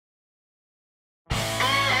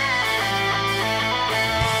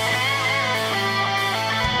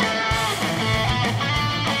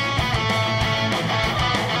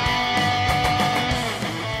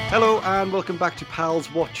and welcome back to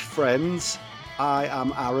Pals Watch Friends. I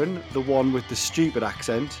am Aaron, the one with the stupid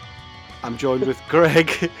accent. I'm joined with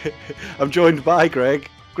Greg. I'm joined by Greg.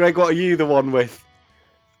 Greg, what are you the one with?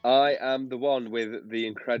 I am the one with the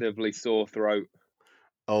incredibly sore throat.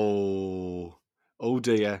 Oh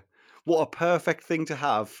dear. What a perfect thing to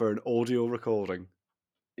have for an audio recording.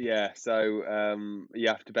 Yeah, so you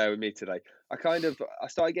have to bear with me today. I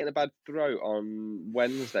started getting a bad throat on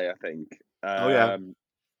Wednesday, I think. Oh yeah.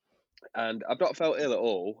 And I've not felt ill at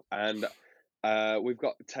all. And we've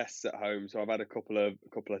got tests at home, so I've had a couple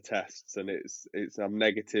of tests, and it's I'm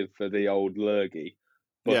negative for the old lurgy.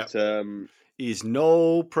 Yeah. But He's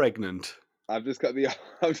no pregnant. I've just got the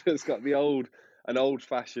I've just got the an old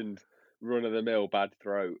fashioned run of the mill bad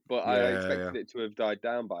throat. But I Yeah. expected it to have died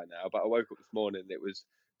down by now. But I woke up this morning and it was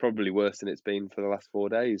probably worse than it's been for the last 4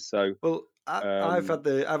 days. So Well, I've um, had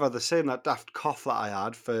the same, that daft cough that I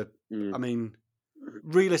had for. mm, I mean,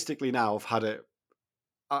 realistically now I've had it.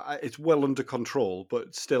 It's well under control,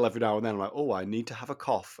 but still every now and then I'm like, oh, I need to have a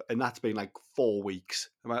cough. And that's been like 4 weeks.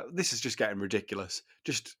 I'm like, this is just getting ridiculous.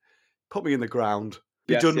 Just put me in the ground.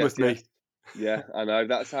 Be yes, done yes, with yes. me. Yeah, I know.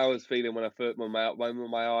 That's how I was feeling when when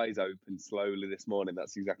my eyes opened slowly this morning.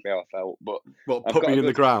 That's exactly how I felt. But Well, I've put got me a in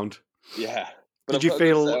the good ground. yeah. But Did I've you got a good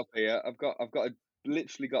feel? setup here.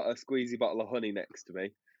 Literally got a squeezy bottle of honey next to me.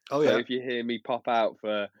 Oh, So yeah. if you hear me pop out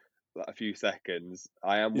for like, a few seconds,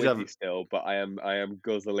 I am He's with you have, still, but I am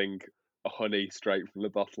guzzling a honey straight from the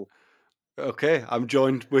bottle. okay, I'm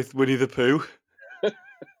joined with Winnie the Pooh.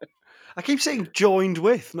 I keep saying joined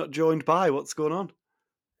with, not joined by. What's going on?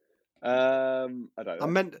 I don't I'm know.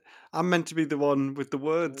 meant I'm meant to be the one with the Joined,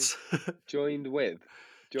 words. joined with,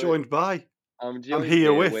 joined. Joined by. I'm I'm joined here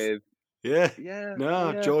here with. with. Yeah. Yeah,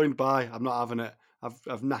 No, yeah. joined by. I'm not having it.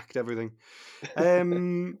 I've knacked everything.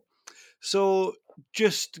 Um, so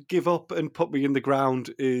just give up and put me in the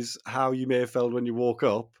ground is how you may have felt when you woke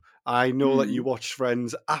up. I know that you Mm. watched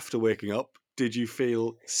Friends after waking up. Did you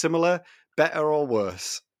feel similar, better, or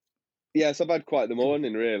worse? Yes, I've had quite the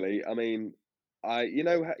morning, really. I mean, you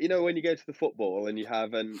know when you go to the football and you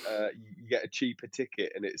get a cheaper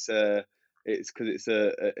ticket and it's because it's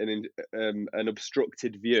an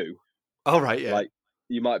obstructed view. All right, yeah. Like,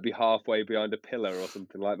 you might be halfway behind a pillar or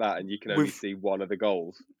something like that, and you can only We've see one of the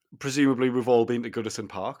goals. we've all been to Goodison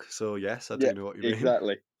Park, so yes, I Yeah, do know what you mean.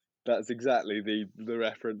 exactly. That's exactly the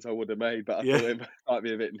reference I would have made, but I Yeah. thought it might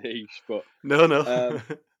be a bit niche. But No, no. um,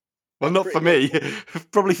 Well, I've not for pretty much me.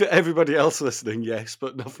 Probably for everybody else listening, yes,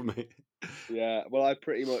 but not for me. yeah, well, I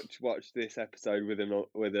pretty much watched this episode with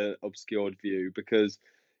an obscured view because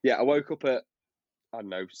yeah, I woke up at I don't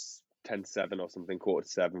know 10 to 7 or something, quarter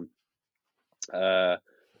to 7. Uh,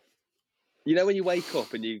 you know when you wake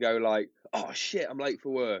up and you go like, oh shit, I'm late for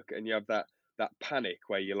work, and you have that panic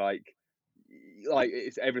where you're like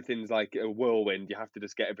it's everything's like a whirlwind. You have to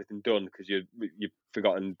just get everything done because you've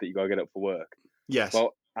forgotten that you got to get up for work. Yes.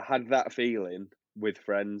 Well, I had that feeling with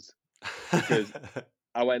Friends because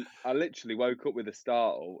I literally woke up with a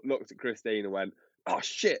startle, looked at Christine and went, "Oh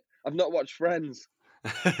shit, I've not watched Friends."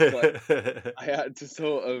 So I had to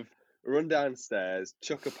sort of run downstairs,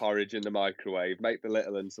 chuck a porridge in the microwave, make the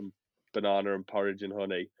little and some banana and porridge and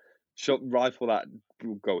honey, rifle that.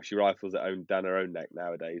 Oh, gosh, she rifles it down her own neck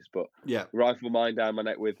nowadays, but Yeah. rifle mine down my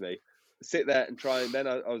neck with me. Sit there and try, and then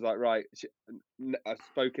I was like, right, I've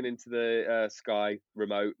spoken into the Sky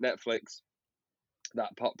remote, Netflix,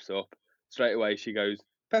 that pops up straight away. She goes,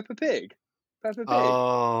 Peppa Pig, Peppa Pig.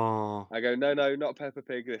 Oh. I go, no, no, not Peppa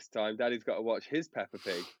Pig this time. Daddy's got to watch his Peppa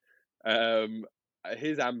Pig, um,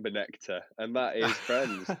 his Amber Nectar, and that is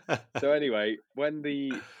Friends. So anyway, when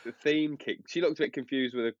the theme kicked, she looked a bit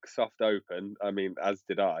confused with a soft open. I mean, as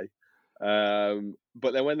did I.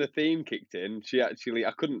 But then when the theme kicked in,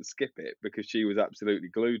 I couldn't skip it because she was absolutely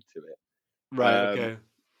glued to it. Right, okay.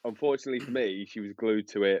 Unfortunately for me, she was glued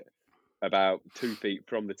to it about 2 feet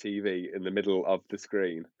from the TV in the middle of the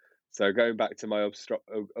screen. So going back to my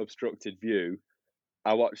obstructed view,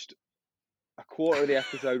 I watched a quarter of the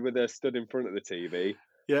episode with her stood in front of the TV.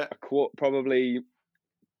 Yeah, Probably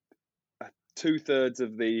 2/3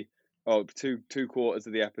 of the two quarters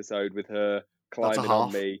of the episode with her that's a climbing on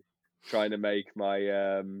half. me, trying to make my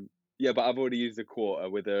yeah. But I've already used a quarter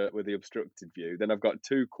with the obstructed view. Then I've got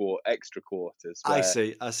extra quarters I where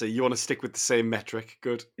see, I see. You want to stick with the same metric.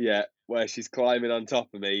 Good. yeah, where she's climbing on top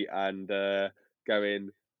of me and going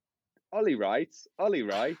Ollie writes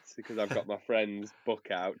because I've got my friend's book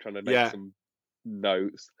out trying to make Yeah, some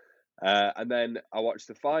notes. And then I watched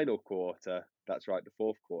the final quarter. That's right, the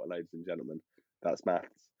fourth quarter, ladies and gentlemen. That's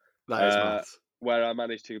maths. that is Uh, maths. where I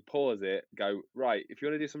managed to pause it, go, right, if you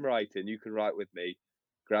want to do some writing, you can write with me.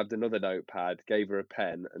 grabbed another notepad, gave her a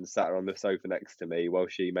pen, and sat her on the sofa next to me while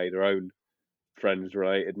she made her own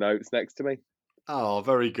Friends-related notes next to me. Oh,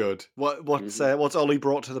 very good. Hmm What's Ollie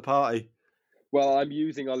brought to the party? Well, I'm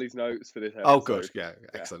using Ollie's notes for this Oh, good. episode. Yeah, Yeah.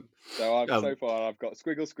 excellent. So Um, so far I've got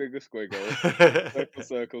squiggle, squiggle, squiggle, circle,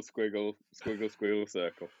 circle, squiggle, squiggle, squiggle,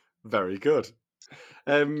 circle. very good.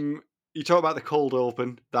 You talk about the cold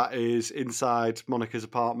open that is inside Monica's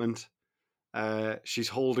apartment. She's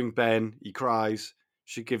holding Ben. He cries.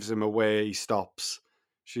 She gives him away. He stops.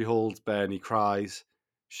 She holds Ben. He cries.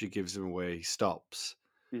 She gives him away. He stops.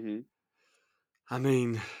 Hmm I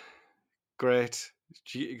mean, great.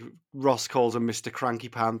 Ross calls him Mr. Cranky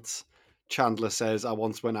Pants. Chandler says, I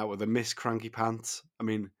once went out with a Miss Cranky Pants. I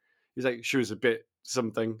mean, he's like, she was a bit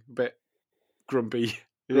something, a bit grumpy.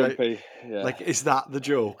 Like, Grumpy, yeah. is that the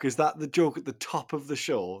joke? Is that the joke at the top of the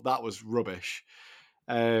show? That was rubbish.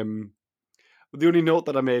 The only note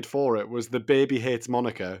that I made for it was the baby hates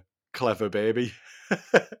Monica. Clever baby.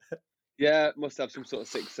 Yeah, must have some sort of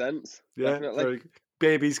sixth sense, Yeah, definitely. very good.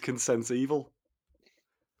 Babies can sense evil.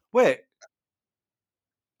 Wait.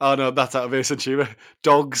 Oh no, that's out of Ace Ventura.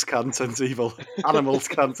 Dogs can sense evil. Animals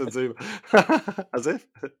can sense evil. As if.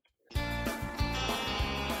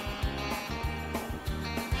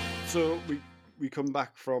 So we come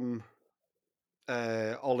back from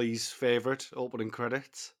Ollie's favourite opening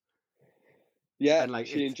credits, Yeah, and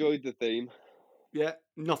she enjoyed the theme. yeah,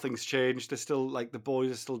 nothing's changed. They're still the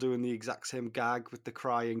boys are still doing the exact same gag with the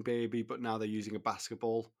crying baby, but now they're using a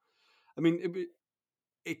basketball. I mean,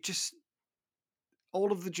 it just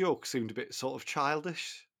all of the jokes seemed a bit sort of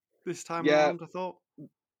childish this time Yeah, around. I thought.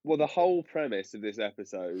 well, the whole premise of this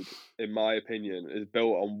episode, in my opinion, is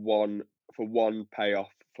built on one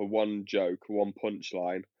payoff, for one joke, one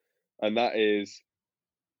punchline, and that is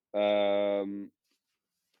um,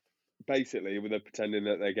 basically when they're pretending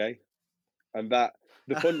that they're gay. And that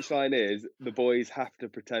the punchline is the boys have to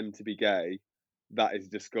pretend to be gay. That is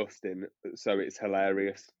disgusting. So it's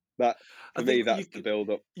hilarious. That I for me, think that's the build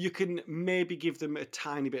up. you can maybe give them a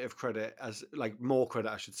tiny bit of credit as more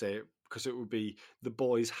credit, I should say, because it would be the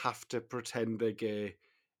boys have to pretend they're gay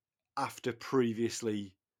after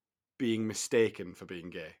previously being mistaken for being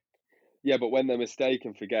gay. Yeah, but when they're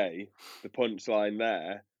mistaken for gay, the punchline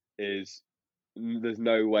there is there's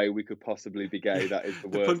no way we could possibly be Yeah, gay. That is the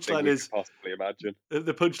the worst thing punchline we could is possibly imagine.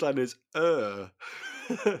 the punchline is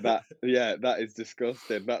That is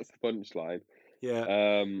disgusting. That's the punchline.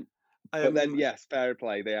 yeah. Um, but then Um, yes, fair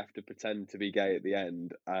play. They have to pretend to be gay at the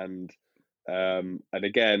end, and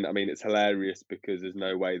again, I mean, it's hilarious because there's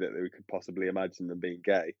no way that we could possibly imagine them being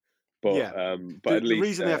gay. yeah. But The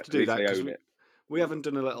reason they have to at do least that they because own it. we haven't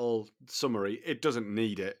done a little summary. It doesn't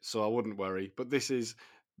need it, so I wouldn't worry. But this is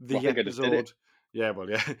Well, I the think I just did it. episode. Yeah, well,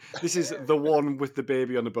 yeah. This is the one with the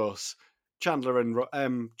baby on the bus. Chandler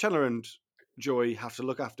and Joey have to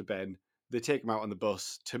look after Ben. They take him out on the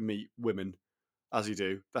bus to meet women, as you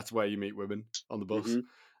do. That's where you meet women on the bus. Hmm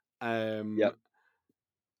Um, Yep.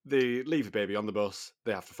 they leave the baby on the bus.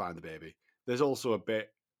 They have to find the baby. There's also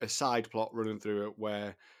a side plot running through it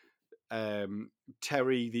where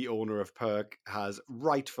Terry, the owner of Perk, has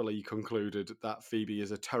rightfully concluded that Phoebe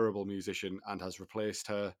is a terrible musician and has replaced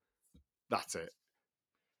her. That's it.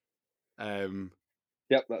 Um,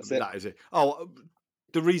 Yep. That's it. that is it. Oh,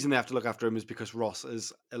 the reason they have to look after him is because Ross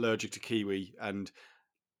is allergic to kiwi, and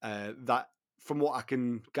that, from what I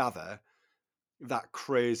can gather, that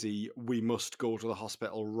crazy "we must go to the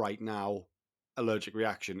hospital right now" allergic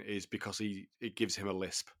reaction is because it gives him a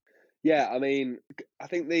lisp. Yeah. I mean, I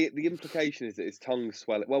think the implication is that his tongue's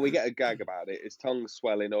swelling. Well, we get a gag about it. His tongue's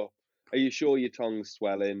swelling up. Are you sure your tongue's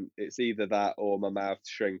swelling? It's either that or my mouth's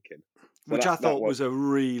shrinking. So Which I that thought what. was a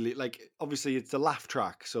really obviously it's a laugh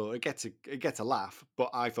track, so it gets a laugh, but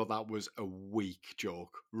I thought that was a weak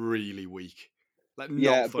joke, really weak, not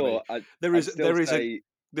Yeah, funny. but I'd still say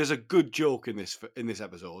There's a good joke in this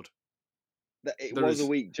episode. that it There was a is.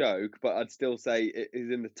 weak joke, but I'd still say it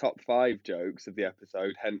is in the top 5 jokes of the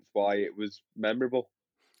episode, hence why it was memorable.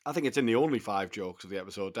 I think it's in the only 5 jokes of the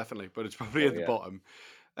episode, definitely, but it's probably Oh at the yeah, bottom.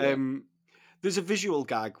 yeah, Um, there's a visual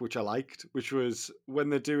gag which I liked, which was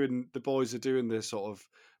when the boys are doing this sort of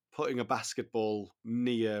putting a basketball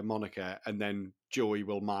near Monica, and then Joey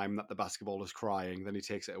will mime that the basketball is crying. Then he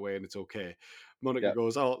takes it away, and it's okay. Monica yeah,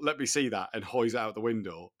 goes, "Oh, let me see that," and hoys it out the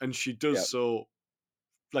window, and she does yeah. so.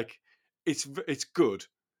 Like, it's good.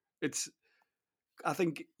 It's I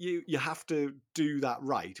think you have to do that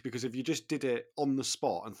right, because if you just did it on the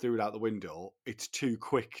spot and threw it out the window, it's too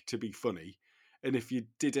quick to be funny. And if you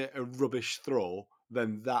did it a rubbish throw,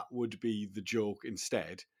 then that would be the joke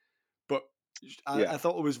instead. But Yeah, I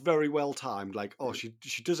thought it was very well timed. Like, oh, she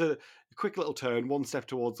does a quick little turn, one step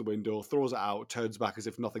towards the window, throws it out, turns back as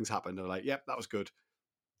if nothing's happened. And I'm like, yep, that was good.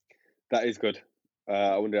 that is good.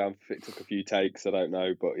 I wonder if it took a few takes. I don't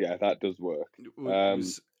know, but yeah, that does work.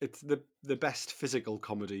 It's the best physical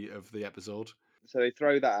comedy of the episode. So they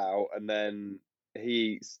throw that out, and then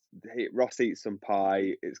Ross eats some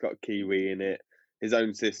pie. It's got kiwi in it. His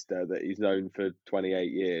own sister, that he's known for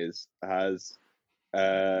 28 years, has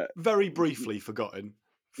uh, Very briefly forgotten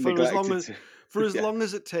neglected to. for as Yeah, long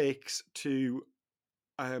as it takes to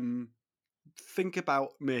um, think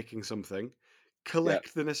about making something, yeah,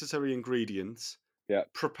 collect the necessary ingredients, yeah.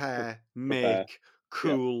 Pre- prepare, prepare. make, Yeah,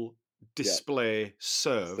 cool, yeah. display,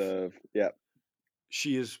 serve. Serve. Yeah,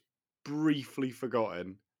 She has briefly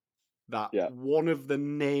forgotten that yeah, one of the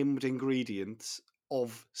named ingredients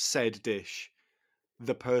of said dish,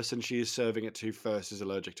 the person she is serving it to first is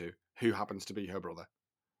allergic to, who happens to be her brother.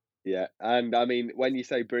 yeah. And I mean, when you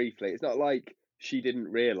say briefly, it's not like she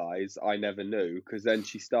didn't realise. I never knew, because then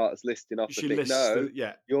she starts listing off the She thing. lists No, the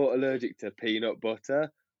yeah. you're allergic to peanut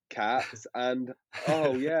butter, cats, and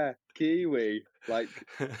oh yeah, kiwi. Like,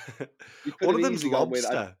 you could One have of them's easily gone with.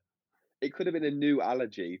 lobster. It could have been a new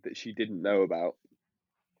allergy that she didn't know about.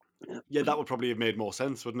 Yeah, that would probably have made more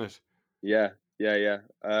sense, wouldn't it? Yeah, yeah, yeah.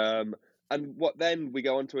 And what then? We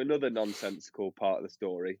go on to another nonsensical part of the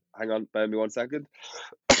story. Hang on, bear me 1 second.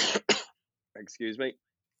 Excuse me.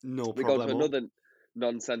 No We go on to problemo. another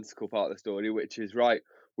nonsensical part of the story, which is right.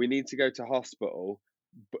 We need to go to hospital,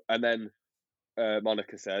 and then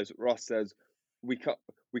Monica says, Ross says, we can't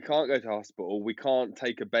go to hospital. We can't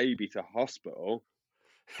take a baby to hospital,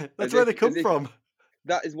 That's where they come as if from.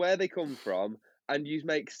 that is where they come from. And you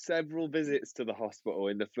make several visits to the hospital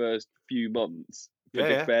in the first few months for Yeah,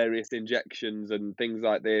 yeah. various injections and things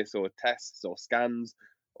like this, or tests or scans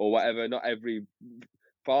or whatever.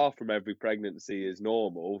 Far from every pregnancy is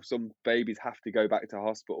normal. Some babies have to go back to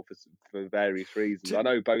hospital for various reasons. I To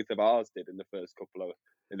know both of ours did in the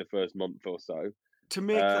first month or so. to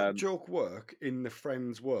make that Um, joke work in the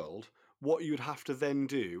Friends world, what you'd have to then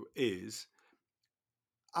do is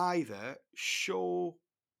either show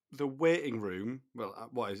the waiting room, well,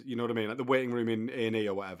 what is, you know what I mean, like the waiting room in A&E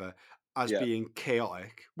or whatever, as yeah, being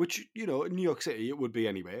chaotic, which, you know, in New York City it would be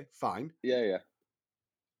anyway, fine. yeah, yeah,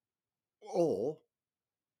 Or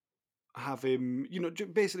have him, you know,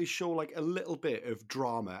 basically show like a little bit of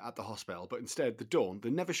drama at the hospital, but instead they don't. They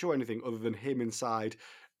never show anything other than him inside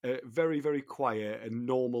a very, very quiet and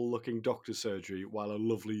normal looking doctor's surgery while a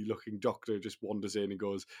lovely looking doctor just wanders in and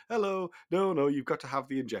goes, hello, no, you've got to have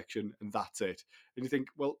the injection, and that's it. And you think,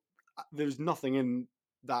 well, there's nothing in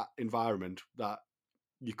that environment that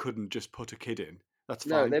you couldn't just put a kid in. That's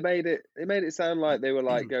No, fine. they made it sound like they were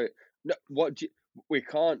like going, no, we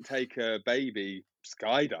can't take a baby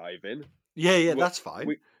skydiving. Yeah, What that's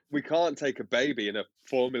fine. we can't take a baby in a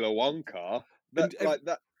Formula One car. That And like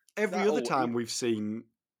every that other all time we've seen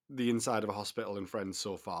the inside of a hospital in Friends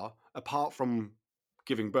so far, apart from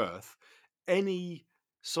giving birth, any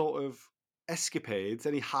sort of escapades,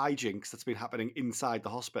 any hijinks that's been happening inside the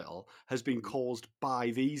hospital has been caused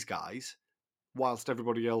by these guys, whilst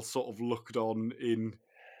everybody else sort of looked on in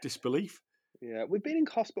disbelief. yeah, we've been in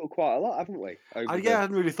hospital quite a lot, haven't we? Over Yeah, the I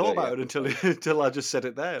hadn't really thought 30 about it until episodes. until I just said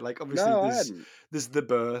it there. Like, obviously, No, I hadn't. there's the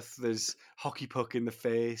birth, there's hockey puck in the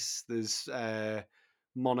face, there's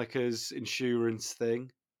Monica's insurance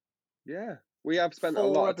thing. Yeah, we have spent a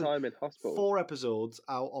four lot of epi- time in hospitals. 4 episodes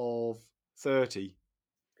out of 30.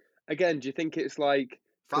 Again, do you think it's like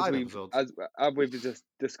because 5 episodes. as we've just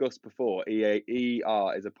discussed before,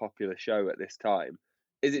 ER is a popular show at this time?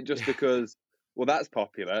 Is it just Yeah, because well that's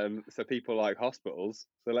popular and so people like hospitals,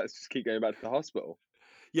 so let's just keep going back to the hospital?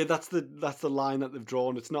 yeah. That's the line that they've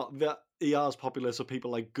drawn. It's not that ER's popular, so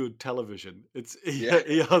people like good television. It's Yeah,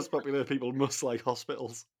 ER's popular. People must like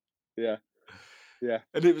hospitals, yeah, yeah.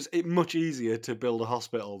 and it was much easier to build a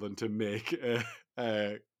hospital than to make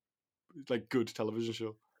a like good television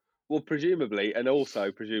show. Well, presumably, and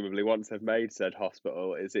also presumably, once they've made said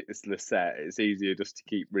hospital, it's the set. It's easier just to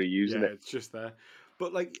keep reusing Yeah, it. it's just there.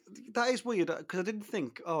 But like that is weird because I didn't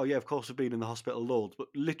think, oh yeah, of course we've been in the hospital loads, but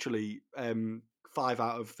literally 5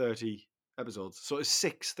 out of 30 episodes. So a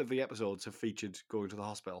sixth of the episodes have featured going to the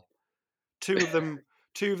hospital. Two of them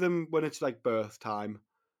two of them when it's like birth time.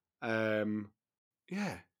 Um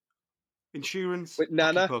yeah. Insurance, With hockey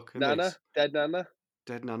Nana, puck, and this. dead Nana.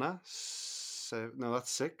 Dead Nana. No, that's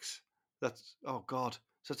 6. That's oh god.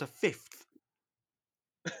 So it's a fifth.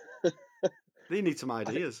 They need some I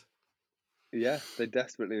think, ideas. yeah, they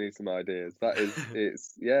desperately need some ideas.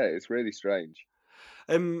 It's really strange.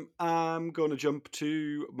 I'm going to jump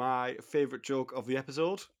to my favourite joke of the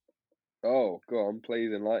episode. Oh, go on,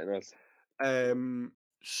 please enlighten us.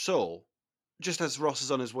 So, just as Ross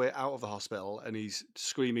is on his way out of the hospital and he's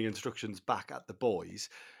screaming instructions back at the boys,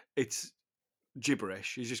 it's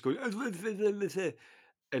gibberish. He's just going,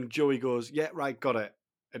 and Joey goes, "Yeah, right, got it."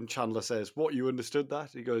 And Chandler says, "What, you understood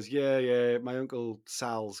that?" He goes, "Yeah, yeah, my uncle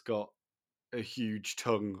Sal's got a huge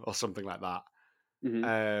tongue or something like that." Hmm.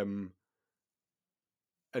 Um,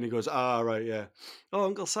 and he goes, "Ah, right, yeah. Oh,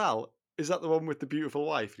 Uncle Sal, is that the one with the beautiful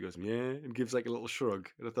wife?" He goes, "Yeah," and gives like a little shrug.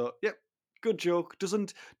 And I thought, "Yep, good joke.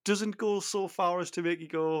 Doesn't go so far as to make you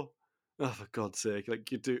go, oh, for God's sake!"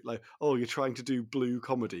 Like you do, like, oh, you're trying to do blue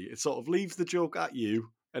comedy. It sort of leaves the joke at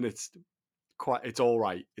you, and it's all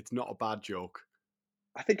right. It's not a bad joke.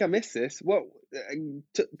 I think I missed this. What?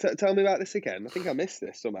 Tell me about this again. I think I missed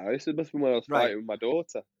this somehow. This must have been when I was Right. fighting with my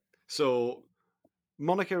daughter. So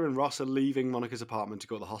Monica and Ross are leaving Monica's apartment to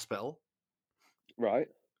go to the hospital. Right.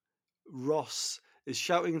 Ross is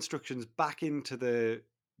shouting instructions back into the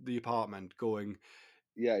apartment, going,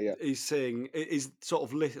 Yeah, yeah, he's saying he's sort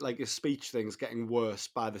of like his speech thing's getting worse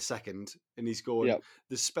by the second, and he's going, yeah.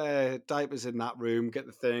 "The spare diapers in that room, get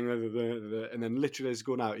the thing," and then literally as he's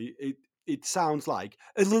going out, it sounds like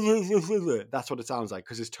that's what it sounds like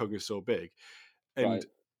because his tongue is so big. And Right,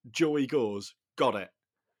 Joey goes, "Got it."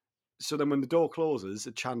 So then when the door closes,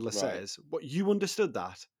 Chandler right, says, "What, you understood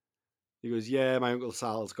that?" He goes, "Yeah, my uncle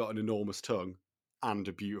Sal's got an enormous tongue and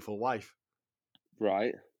a beautiful wife."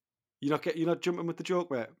 right. You're not jumping with the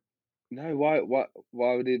joke, mate. No, why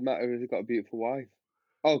would it matter if he's got a beautiful wife?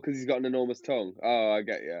 Oh, because he's got an enormous tongue. Oh, I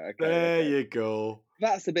get you. Okay, There okay. you go.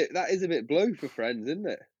 That is a bit blue for Friends, isn't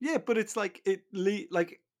it? Yeah, but it's like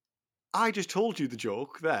like I just told you the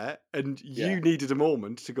joke there, and Yeah, you needed a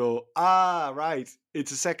moment to go, ah, right,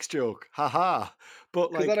 it's a sex joke, haha.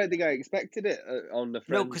 But because I like, don't think I expected it on the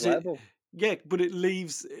no, Friends because level. yeah, but it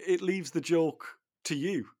leaves the joke to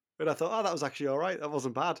you. And I thought, oh, that was actually all right. That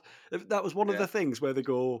wasn't bad. That was one of Yeah, the things where they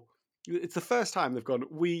go. It's the first time they've gone.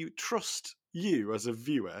 We trust you as a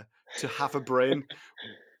viewer to have a brain,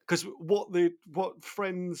 because what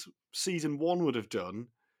Friends season one would have done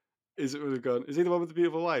is it would have gone. Is he the one with the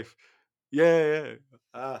beautiful wife? Yeah, yeah.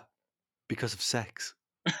 Ah, because of sex.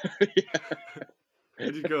 yeah,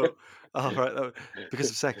 And you go, oh, right, because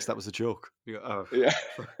of sex, that was a joke. You go, oh, yeah,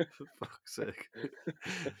 for fuck's sake.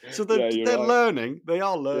 So yeah. You're they're right. learning. They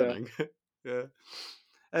are Yeah, learning. Yeah.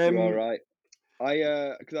 you are Um, right.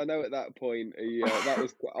 Because I know at that point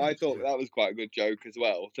I thought that was quite a good joke as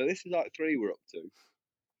well. So this is like three we're up to.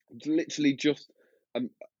 It's literally just um,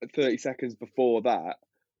 30 seconds before that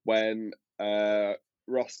when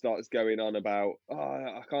Ross starts going on about, oh,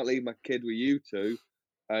 I can't leave my kid with you two,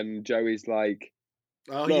 and Joey's like,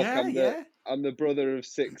 oh, look, yeah, yeah. I'm the brother of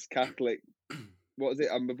six Catholic. What is it?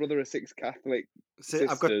 I'm the brother of six Catholic See,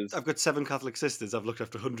 sisters. I've got 7 Catholic sisters. I've looked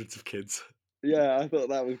after hundreds of kids. Yeah, I thought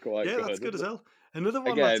that was quite Yeah, that's good. good as well. Another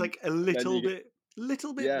one that's Again, like a and then you get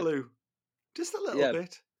little bit yeah, blue, just a little yeah,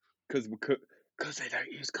 bit. because they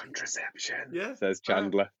don't use contraception, Yeah. says Ah,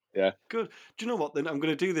 Chandler. Yeah, good. Do you know what? Then I'm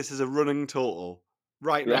going to do this as a running total.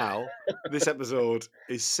 Right right. now, this episode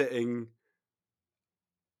is sitting.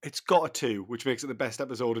 It's got a 2, which makes it the best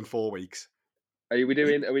episode in 4 weeks. Are we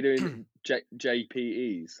doing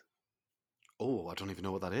JPEs, Oh, I don't even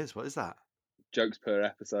know what that is. What is that? jokes per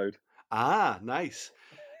episode? Ah, nice.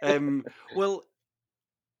 Um, well,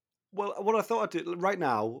 what I thought I'd do right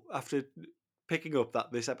now, after picking up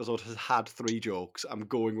that this episode has had 3 jokes, I'm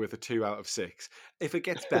going with a 2 out of 6. If it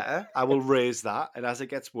gets better, I will raise that, and as it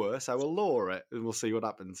gets worse, I will lower it, and we'll see what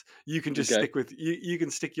happens. You can just Okay. stick with you. You can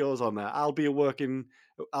stick yours on there. I'll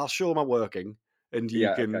show my working, and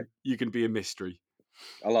Yeah. Okay. you can be a mystery.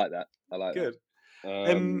 I like that. I like Good.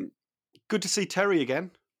 that. Good to see Terry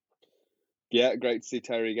again. Yeah, great to see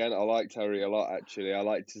Terry again. I like Terry a lot, actually. I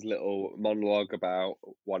liked his little monologue about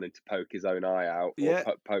wanting to poke his own eye out or Yeah,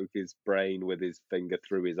 poke his brain with his finger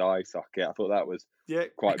through his eye socket. I thought that was yeah,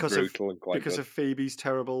 quite brutal and quite because good. of Phoebe's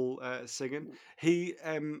terrible singing.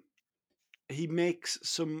 He makes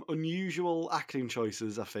some unusual acting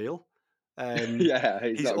choices, I feel. Yeah,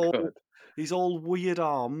 he's He's not all good. he's all weird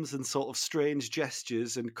arms and sort of strange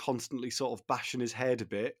gestures and constantly sort of bashing his head a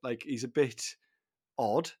bit. Like he's a bit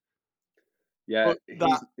odd. Yeah, But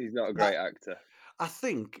that he's not a that great actor. I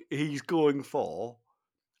think he's going for,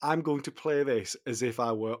 I'm going to play this as if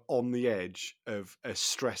I were on the edge of a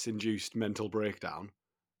stress-induced mental breakdown,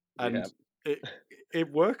 and Yeah, it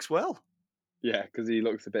it works well. yeah, because he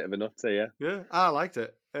looks a bit of a nutter. Yeah, Yeah, I liked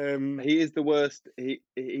it. he is the worst.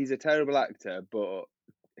 He's a terrible actor, but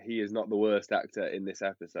he is not the worst actor in this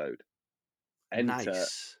episode. Enter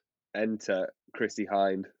Nice. enter Chrissy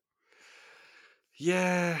Hind.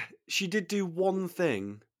 Yeah, she did do one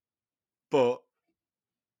thing but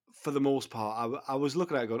for the most part, I was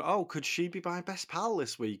looking at it going, oh, could she be my best pal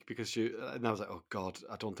this week? Because and I was like, oh God,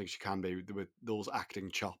 I don't think she can be with those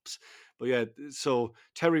acting chops. But yeah, so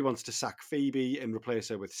Terry wants to sack Phoebe and replace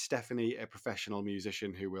her with Stephanie, a professional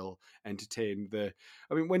musician who will entertain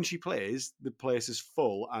I mean, when she plays, the place is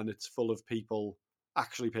full and it's full of people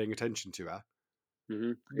actually paying attention to her.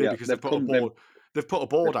 Yeah, Maybe because they've put a board, they've put a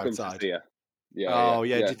board they've come to outside. see her. Yeah, Oh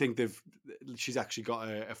yeah, do yeah, you think she's actually got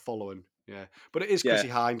a following? Yeah, but it is yeah, Chrissy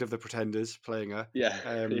Hind of the Pretenders playing her. yeah,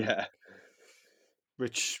 Um, yeah.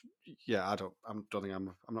 which yeah, I don't think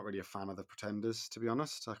I'm not really a fan of the Pretenders, to be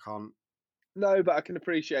honest. I can't. No, but I can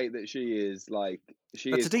appreciate that she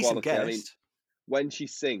That's a is decent quality. I mean, guest. when she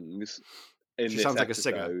sings in She this sounds like a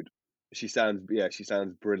singer. episode, she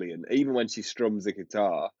sounds brilliant. Even when she strums the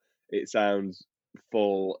guitar, it sounds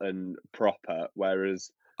full and proper.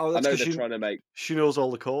 Whereas Oh, I that's know because they're trying to make she knows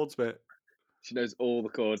all the chords, but she knows all the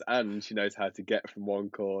chords and she knows how to get from one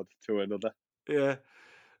chord to another. yeah,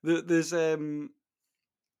 there's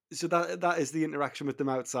So that is the interaction with them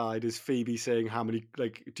outside. Is Phoebe saying how many,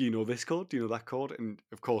 like, do you know this chord? Do you know that chord? And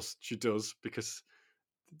of course she does, because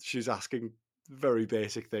she's asking very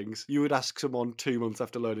basic things. You would ask someone 2 months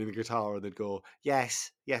after learning the guitar, and they'd go,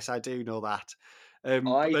 "Yes, yes, I do know that." But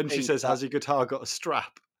I then she think says, that "Has your guitar got a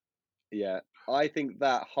strap?" Yeah, I think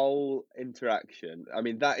that whole interaction. I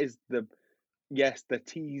mean, that is the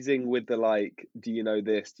teasing with the like, do you know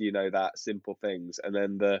this? Do you know that? Simple things, and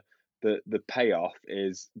then the payoff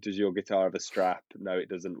is, does your guitar have a strap? No, it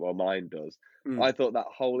doesn't. Well, mine does. Mm, I thought that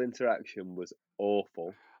whole interaction was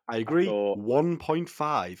awful. I I agree. thought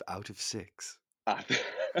 1.5 out of 6. I,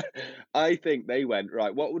 I think they went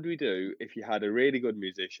right. What would we do if you had a really good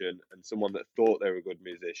musician and someone that thought they were a good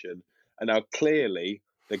musician, and now clearly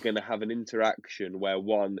they're going to have an interaction where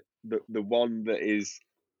the one that is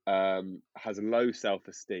has a low self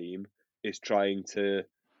esteem is trying to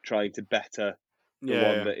better the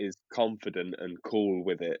one Yeah, that is confident and cool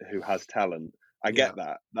with it, who has talent. I yeah, get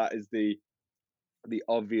that. That is the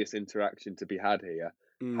obvious interaction to be had here.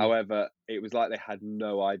 mm, However, it was like they had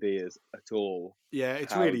no ideas at all yeah.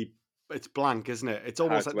 how It's blank, isn't it? It's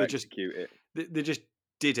how almost like to execute it. they just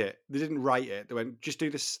did it. They didn't write it. They went, "Just do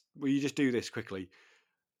this. Will you just do this quickly?"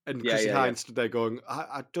 And Yeah, Chrissy yeah, yeah. Hynde stood there going,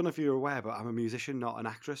 I don't know if you're aware, but I'm a musician, not an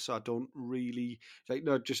actress, so I don't really like,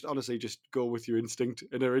 no, just honestly just go with your instinct.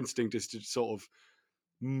 And her instinct is to sort of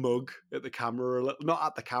mug at the camera a little, not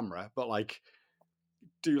at the camera, but like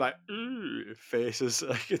do like "Ooh," faces.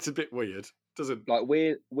 Like it's a bit weird. Doesn't Like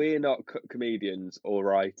we're not comedians or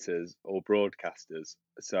writers or broadcasters.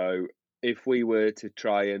 So if we were to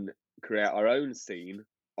try and create our own scene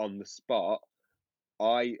on the spot,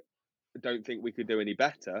 I don't think we could do any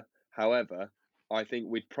better. However, I think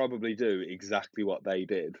we'd probably do exactly what they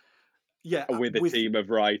did yeah, with a with team of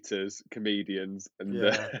writers, comedians, and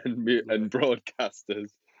yeah, yeah. and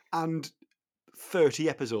broadcasters. And 30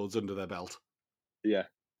 episodes under their belt Yeah,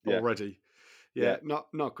 yeah, already. yeah. Yeah,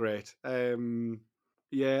 not great.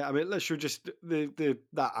 Yeah, I mean, let's should we just the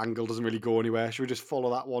that angle doesn't really go anywhere. Should we just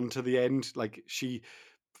follow that one to the end? Like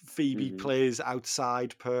Phoebe hmm plays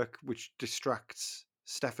outside perk, which distracts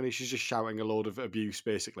Stephanie. She's just shouting a load of abuse,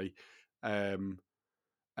 basically. Um,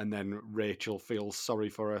 and then Rachel feels sorry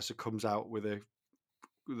for her, so comes out with a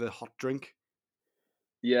hot drink.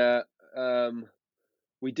 Yeah. Um,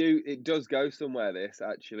 we do. It does go somewhere. This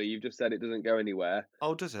actually, you've just said it doesn't go anywhere.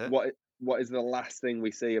 Oh, does it? What is the last thing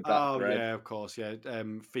we see of that Oh, thread? yeah, of course, yeah.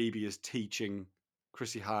 Phoebe is teaching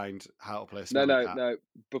Chrissy Hind how to play No, Smelly no, Cat. no.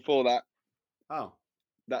 Before that, Oh,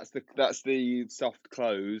 that's the soft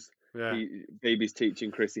close. yeah, Phoebe's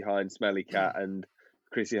teaching Chrissy Hine Smelly Cat, and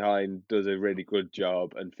Chrissy Hine does a really good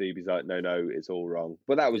job, and Phoebe's like, no, no, it's all wrong.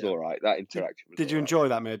 But that was yeah. all right. That Did interaction was Did all you right. enjoy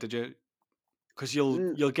that, mate? Did you? Because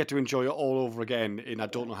Mm, you'll get to enjoy it all over again in I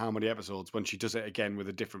don't know how many episodes when she does it again with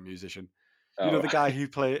a different musician. You know oh, the guy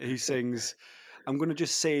who sings. I'm going to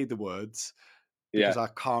just say the words yeah. because I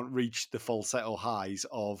can't reach the falsetto highs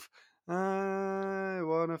of I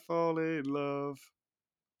wanna fall in love.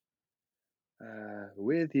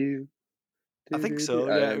 With you. I Do, think do, do. so.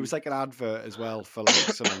 Yeah, it was like an advert as well for like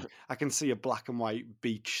something. I can see a black and white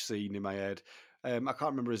beach scene in my head. I can't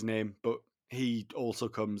remember his name, but he also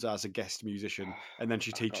comes as a guest musician, and then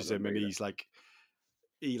she I can't teaches him, remember and either.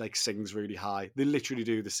 he like sings really high. They literally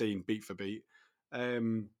do the scene beat for beat.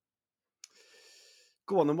 Um,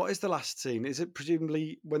 go on then. What is the last scene? Is it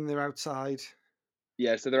presumably when they're outside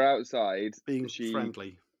Yeah, so they're outside. being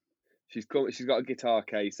friendly? She's got a guitar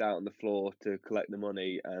case out on the floor to collect the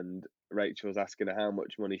money, and Rachel's asking her how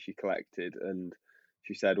much money she collected, and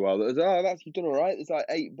she said, "Well, that's you've done all right. There's like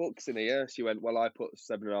 $8 in here." She went, "Well, I put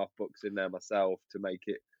 7.5 bucks in there myself to make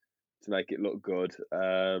it to make it look good.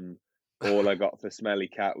 All I got for Smelly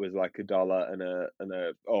Cat was like $1 and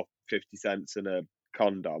a 50 cents and a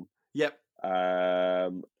condom. Yep,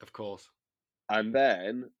 Um, of course. and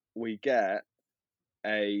then we get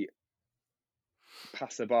a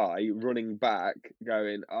passerby running back,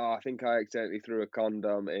 going, "Oh, I think I accidentally threw a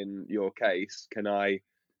condom in your case.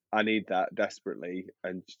 I need that desperately,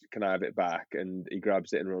 and can I have it back?" And he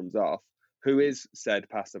grabs it and runs off. Who is said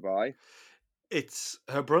passerby? It's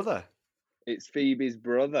her brother. It's Phoebe's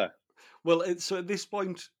brother. Well, so at this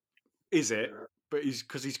point, is it? But he's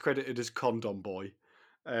credited as Condom Boy.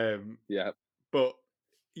 Yeah. But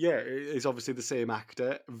yeah, it's obviously the same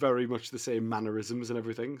actor, very much the same mannerisms and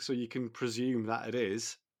everything. So you can presume that it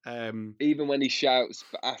is. Even when he shouts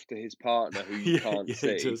after his partner, who you Yeah, can't yeah,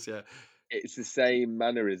 it see, does. Yeah, it's the same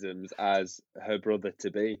mannerisms as her brother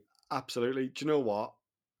to be. absolutely. Do you know what?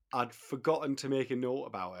 I'd forgotten to make a note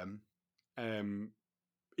about him. Um,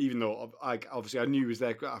 Even though obviously I knew he was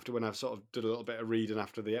there after when I sort of did a little bit of reading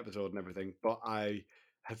after the episode and everything, but I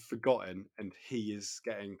had forgotten, and he is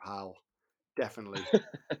getting pal, definitely.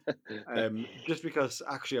 Just because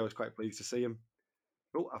actually I was quite pleased to see him.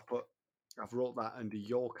 Oh, I've wrote that under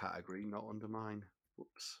your category, not under mine.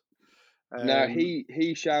 Whoops. Now Um,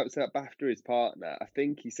 he shouts up after his partner. I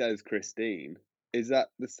think he says Christine. Is that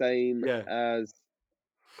the same yeah, as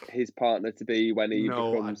his partner to be when he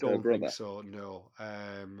no, I becomes her don't think brother? so. No.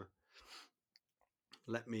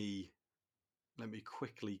 Let me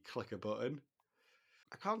quickly click a button.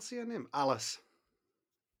 I can't see her name. Alice.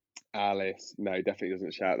 Alice, no, definitely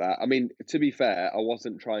doesn't shout that. I mean, to be fair, I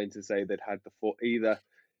wasn't trying to say they'd had the either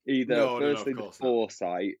No, no, no. Of firstly the course not.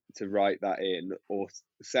 foresight to write that in, or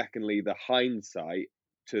secondly the hindsight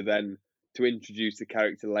to then to introduce the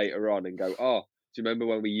character later on and go, oh, do you remember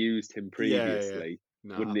when we used him Yeah, yeah. previously?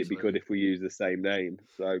 No, Wouldn't it be good absolutely. if we use the same name?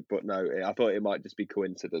 So, but no, I thought it might just be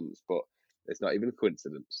coincidence, but it's not even a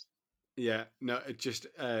coincidence. Yeah, no, it just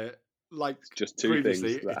like It's just two things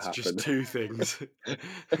previously, that it's just happen. two things.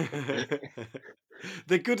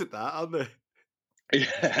 They're good at that, aren't they?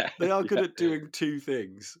 Yeah, They are good yeah, at doing two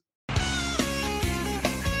things.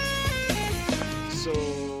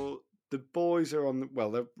 So the boys are on.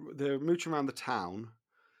 Well, they're mooching around the town,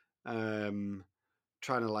 um,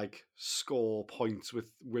 trying to like score points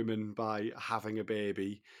with women by having a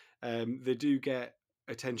baby. They do get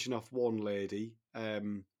attention off one lady.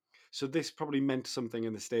 So this probably meant something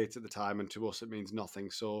in the States at the time, and to us it means nothing.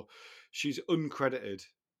 So she's uncredited,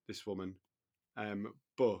 this woman,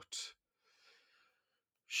 but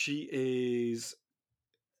she is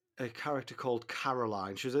a character called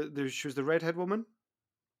Caroline. She was the redhead woman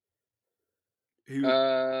who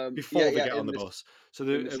yeah, before they yeah. get on the bus. So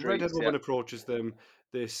In the the redhead streets, yeah. woman approaches them.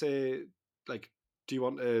 They say, like, "Do you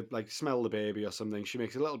want to like smell the baby or something?" She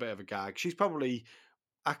makes a little bit of a gag. She's probably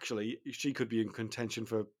actually she could be in contention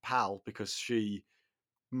for pal because she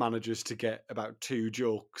manages to get about two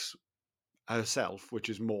jokes herself, which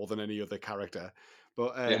is more than any other character.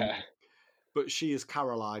 But Yeah, she is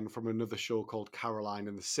Caroline from another show called Caroline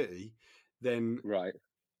in the City. Then right.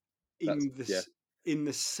 That's in yeah, this in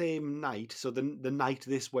the same night, so the night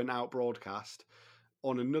this went out broadcast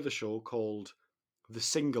on another show called The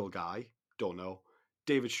Single Guy. Don't know.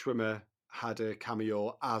 David Schwimmer had a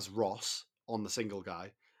cameo as Ross on The Single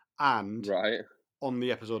Guy, and right. on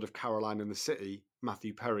the episode of Caroline in the City,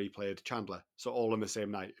 Matthew Perry played Chandler. So all in the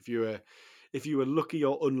same night. If you were lucky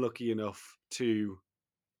or unlucky enough to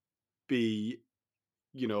be,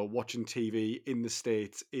 watching TV in the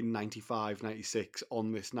States in 95, 96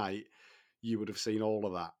 on this night, you would have seen all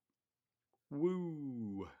of that.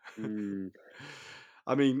 Woo. Mm.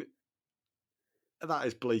 I mean, that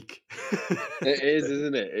is bleak. It is,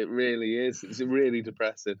 isn't it? It really is. It's really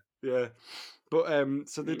depressing. Yeah. But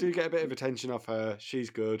so they do get a bit of attention off her. She's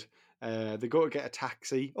good. They go to get a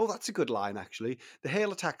taxi. Oh, that's a good line actually. They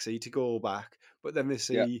hail a taxi to go back, but then they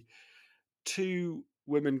Yeah, see two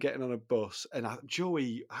women getting on a bus, and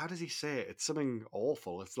Joey, how does he say it? It's something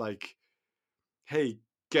awful. It's like, "Hey,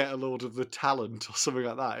 get a load of the talent" or something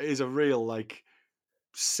like that. It is a real like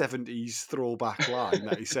 70s throwback line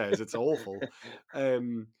that he says. It's awful.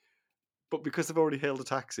 Um, but because they've already hailed a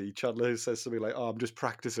taxi, Chandler says something like, "Oh, I'm just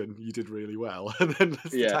practicing. You did really well," and then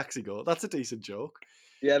lets the yeah, taxi go. That's a decent joke.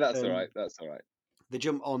 yeah. That's all Um, right. That's all right. they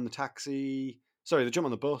jump on the taxi. Sorry, they jump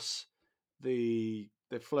on the bus.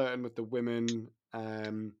 They're flirting with the women.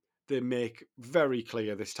 They make very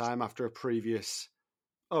clear this time after a previous.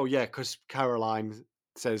 Oh yeah, because Caroline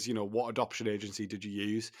says, what adoption agency did you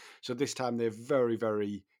use? So this time they're very,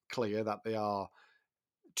 very clear that they are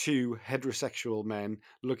two heterosexual men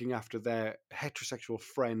looking after their heterosexual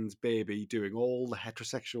friend's baby, doing all the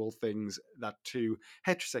heterosexual things that two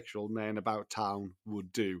heterosexual men about town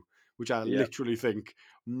would do, which I Yeah. literally think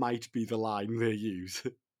might be the line they use.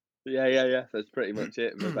 Yeah. That's pretty much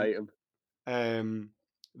it, verbatim.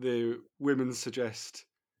 The women suggest,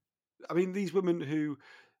 I mean, these women who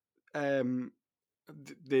um,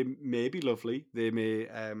 they may be lovely, they may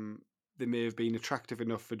have been attractive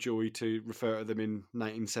enough for Joey to refer to them in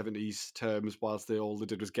 1970s terms whilst all they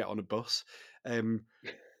did was get on a bus.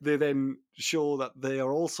 They then show that they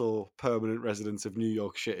are also permanent residents of New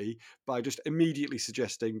York City by just immediately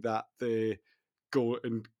suggesting that they go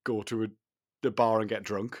to the bar and get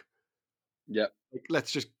drunk. Yeah. Like,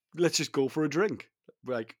 let's just go for a drink.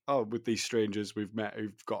 Like, oh, with these strangers we've met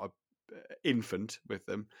who've got a infant with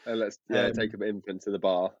them. And let's take Um, an infant to the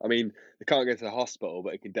bar. I mean, they can't go to the hospital,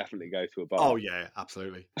 but they can definitely go to a oh bar. yeah,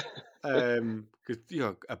 absolutely. Because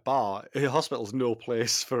a hospital's no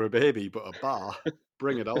place for a baby, but a bar,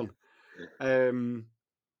 bring it on. Um,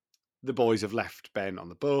 the boys have left Ben on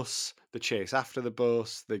the bus. They chase after the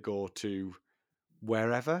bus. They go to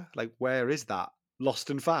wherever. Like, where is that? Lost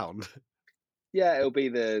and found. Yeah, it'll be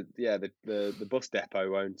the bus depot,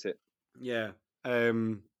 won't it? Yeah.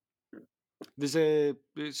 Um, there's a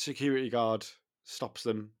security guard stops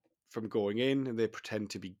them from going in, and they pretend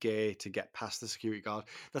to be gay to get past the security guard.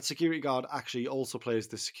 That security guard actually also plays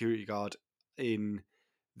the security guard in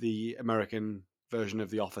the American version of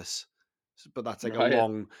The Office, but Right.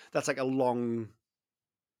 that's like a long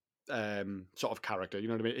sort of character. You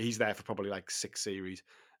know what I mean? He's there for probably like 6 series.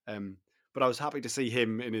 But I was happy to see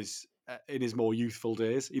him in his more youthful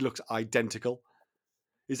days. He looks identical.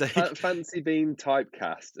 He's like Fancy being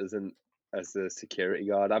typecast as a security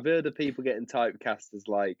guard. I've heard of people getting typecast as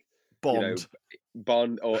like, you know, Bond.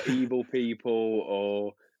 Bond or evil people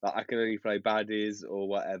or like, I can only play baddies or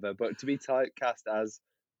whatever. But to be typecast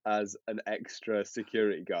as an extra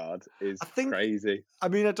security guard I is think. crazy. I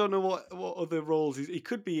mean, I don't know what other roles he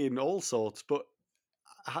could be in. All sorts, but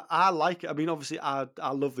I like it. I mean, obviously, I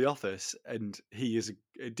love The Office, and he is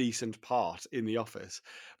a decent part in The Office.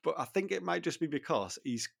 But I think it might just be because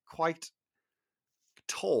he's quite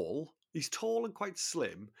tall. He's tall and quite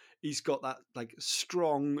slim. He's got that like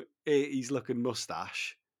strong 80s looking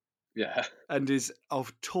mustache Yeah. and is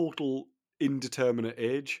of total indeterminate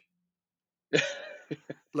age.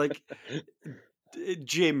 Like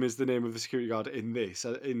Jim is the name of the security guard in this.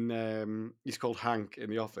 He's called Hank in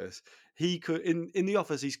The Office. He could in The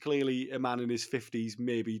Office. He's clearly a man in his 50s,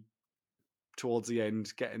 maybe towards the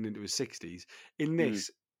end, getting into his 60s. In Mm,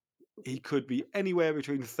 this, he could be anywhere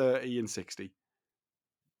between 30 and 60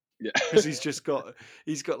 yeah. because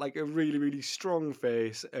he's got like a really really strong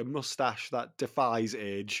face, a mustache that defies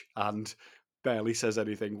age, and barely says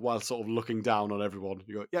anything while sort of looking down on everyone.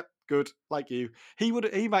 You go, yep, good, like you. He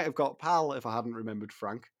might have got Pal if I hadn't remembered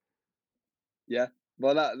Frank. Yeah.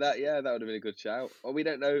 Well, that would have been a good shout. Well, we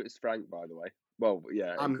don't know it's Frank, by the way. Well,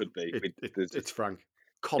 yeah, it could be. There's It's just Frank,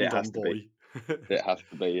 it has Condom to be. Boy. It has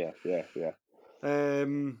to be. Yeah.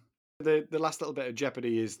 The last little bit of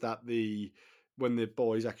jeopardy is that when the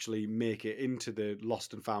boys actually make it into the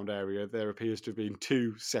lost and found area, there appears to have been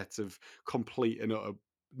two sets of complete and utter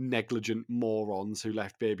negligent morons who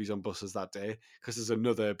left babies on buses that day because there's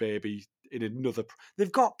another baby in another.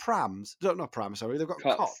 They've got prams, not prams. Sorry, they've got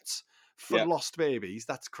Cuts. cots for Yeah. lost babies.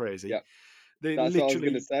 That's crazy. Yeah. They That's what I was going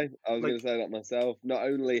to literally say. I was going to like say that myself. Not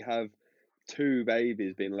only have two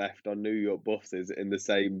babies been left on New York buses in the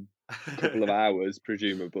same couple of hours,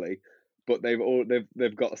 presumably, but they've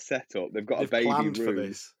got a setup. They've got a they've baby planned for room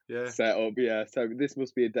this. Yeah. set up. Yeah, so this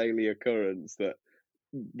must be a daily occurrence that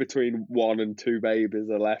between one and two babies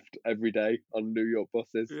are left every day on New York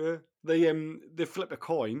buses. Yeah, they flip a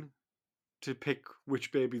coin to pick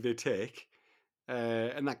which baby they take,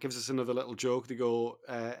 and that gives us another little joke. They go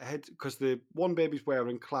head because the one baby's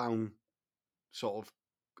wearing clown sort of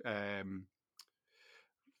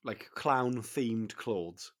like clown themed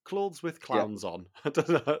clothes with Yeah, clowns on. I don't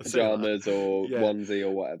know how to say that. pajamas or Yeah, onesie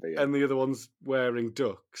or whatever. Yeah, and the other one's wearing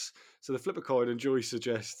ducks. So they flip a coin, and Joey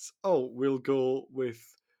suggests, "Oh, we'll go with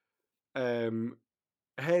um,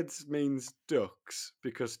 heads means ducks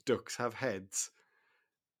because ducks have heads."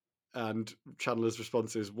 And Chandler's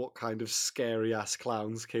response is, "What kind of scary ass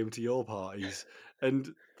clowns came to your parties?" And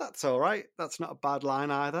that's all right. That's not a bad line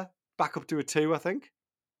either. Back up to a 2, I think.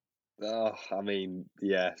 oh, I mean,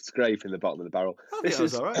 yeah, scraping the bottom of the barrel. I think This that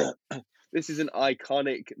was is all right. this is an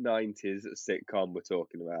iconic '90s sitcom we're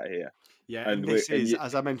talking about here, Yeah, and and we this and is, you,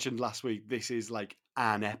 as I mentioned last week, this is like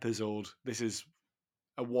an episode. This is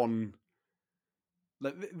a one.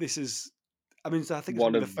 Like this is I mean, so I think it's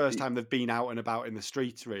one probably the of first the time they've been out and about in the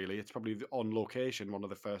streets, really. It's probably on location, one of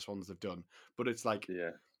the first ones they've done. But it's like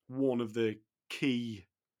yeah, one of the key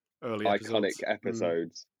early iconic episodes. Mm.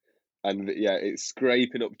 episodes. And yeah, it's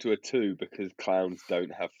scraping up to a 2 because clowns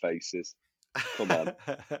don't have faces. Come on.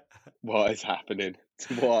 What is happening?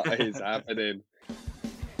 What is happening?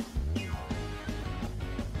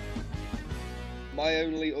 My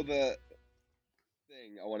only other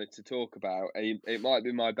thing I wanted to talk about, it might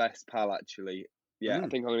be my best pal actually. Yeah, I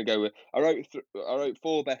Mm, think I'm going to go with. I wrote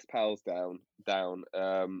 4 best pals down.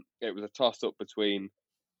 It was a toss up between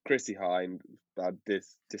Chrissy Hind. I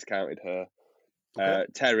discounted her. okay.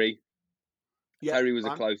 Terry. Yeah, Terry was a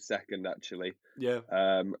fine. close second actually. Yeah.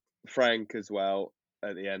 Um, Frank as well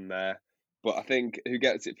at the end there. But I think who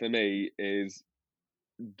gets it for me is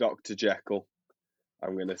Dr. Jekyll.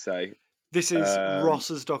 I'm going to say. This is Um,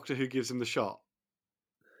 Ross's doctor who gives him the shot.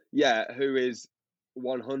 yeah, who is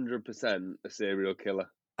 100% a serial killer.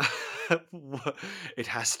 It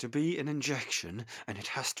has to be an injection, and it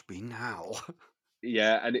has to be now.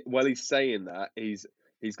 Yeah, and while he's saying that, he's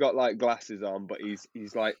got like glasses on, but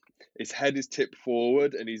he's like his head is tipped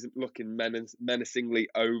forward, and he's looking menacingly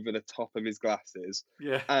over the top of his glasses,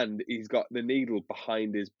 Yeah. and he's got the needle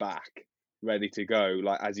behind his back, ready to go,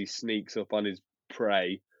 like as he sneaks up on his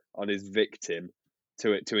prey, on his victim,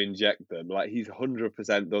 to inject them. Like he's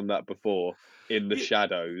 100% done that before in the Yeah.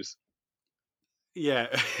 shadows. Yeah.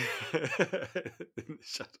 In the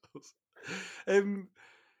shadows. Um,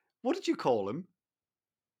 what did you call him?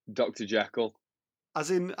 Dr. Jekyll.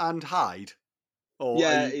 As in, and Hyde? Or are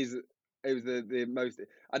Yeah, you it was the most.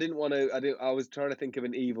 I didn't want to. I was trying to think of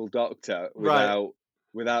an evil doctor right?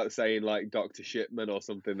 without saying like Doctor Shipman or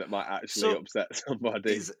something that might actually So upset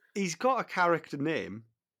somebody. he's got a character name,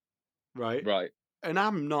 right? Right. And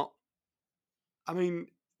I'm not. I mean,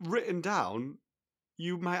 written down,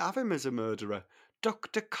 you might have him as a murderer,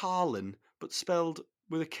 Doctor Carlin, but spelled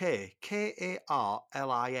with a K,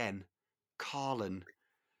 Karlin. Carlin.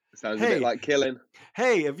 Sounds a bit Hey, like killing.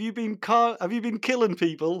 hey, have you been killing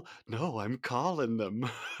people? No, I'm calling them.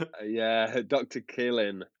 Yeah, Doctor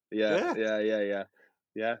Killing. Yeah, Yeah. yeah, yeah, yeah,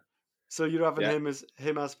 yeah, So you're having yeah.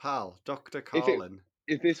 him as pal, Doctor If it Carlin.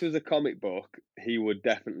 if this was a comic book, he would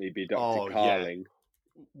definitely be Doctor Oh yeah, Carling.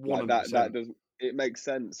 one Like hundred that percent. doesn't. It makes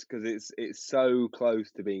sense because it's so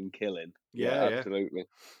close to being killing. Yeah, Yeah, yeah, absolutely.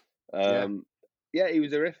 yeah. Um, yeah, he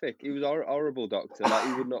was horrific. He was horrible doctor. Like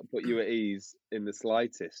he would not put you at ease in the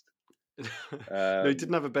slightest. No, he Um,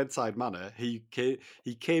 didn't have a bedside manner. He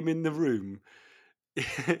came in the room.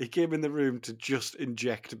 He came in the room to just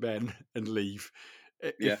inject men and leave.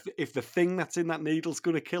 yeah, If the thing that's in that needle's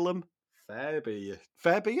going to kill him, fair be it.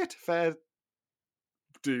 Fair be it. Fair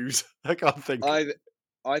dues. I can't think. I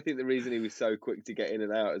I think the reason he was so quick to get in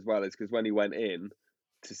and out as well is because when he went in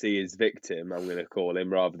to see his victim, I'm going to call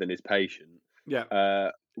him rather than his patient.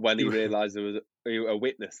 Yeah. When he realised there was a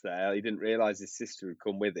witness there, he didn't realise his sister had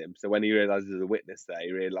come with him. So when he realised there was a witness there,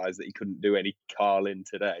 he realised that he couldn't do any Carlin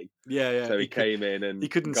today. Yeah, yeah. So he came in He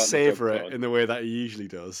and couldn't got the job savor it done. in the way that he usually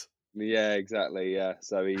does. Yeah, exactly. Yeah.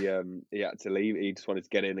 So he had to leave. He just wanted to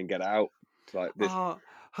get in and get out. Like this. Oh,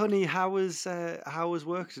 honey, how was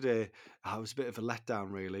work today? Oh, it was a bit of a letdown,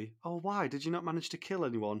 really. Oh, why? Did you not manage to kill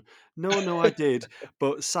anyone? No, no, I did,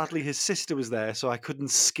 but sadly his sister was there, so I couldn't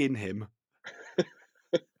skin him.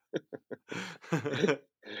 Oh,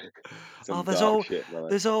 Some dark shit, man.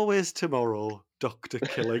 there's always tomorrow, Doctor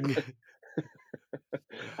Killing.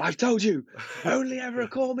 I've told you, only ever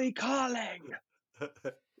call me Carling.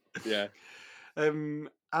 Yeah.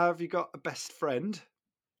 Have you got a best friend?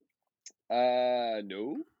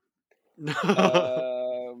 No. No,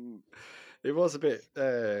 Um. it was a bit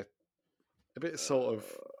sort of.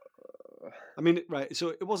 uh, I mean, right. So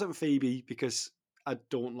it wasn't Phoebe because I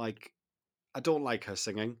don't like her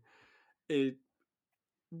singing. It,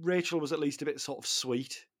 Rachel was at least a bit sort of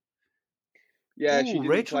sweet. yeah, she Ooh, didn't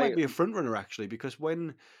Rachel play. might be a front runner actually because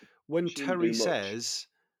when She didn't Terry do much. says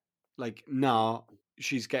like, "Nah,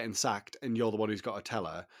 she's getting sacked," and you're the one who's got to tell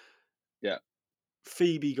her, Yeah.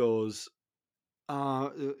 Phoebe goes,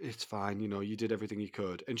 it's fine, you know, you did everything you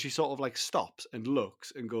could," and she sort of like stops and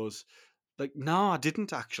looks and goes, like, "No, I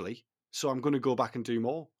didn't actually. So I'm going to go back and do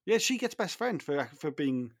more." Yeah, she gets best friend for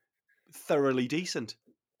being thoroughly decent.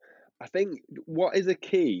 I think what is a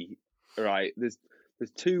key, right? There's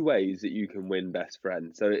 2 ways that you can win best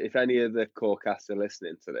friend. So if any of the core cast are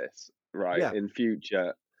listening to this, right, Yeah. in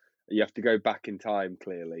future, you have to go back in time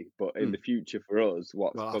clearly. But in Mm. the future for us,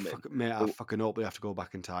 what's Well, coming? mate, I The- fucking hope they have to go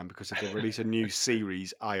back in time because if they release a new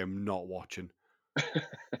series, I am not watching.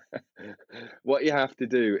 what you have to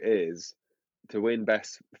do is to win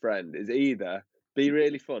best friend is either be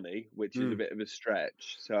really funny, which is a Mm. bit of a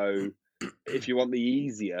stretch. So if you want the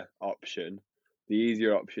easier option, the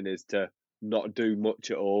easier option is to not do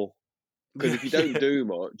much at all. Because Yeah, if you don't yeah, do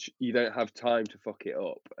much, you don't have time to fuck it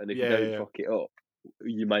up. And if you yeah, don't yeah. fuck it up,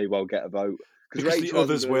 you may well get a vote. Because Because the Rachel hasn't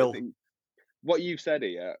others done will. anything. What you've said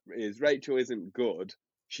here is Rachel isn't good,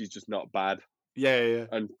 she's just not bad. Yeah, yeah, yeah.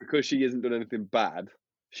 And because she hasn't done anything bad,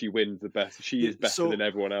 she wins the best. She Yeah, is better than so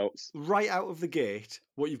everyone else. right out of the gate,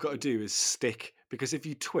 what you've got to do is stick. Because if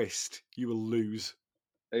you twist, you will lose.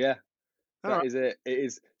 Yeah, All that is it. It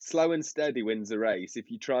is slow and steady wins the race. If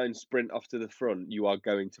you try and sprint off to the front, you are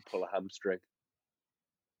going to pull a hamstring.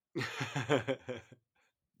 right.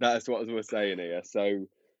 That's what we're saying here. So,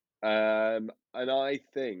 and I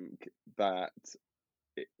think that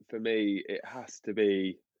for me, it has to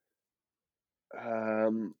be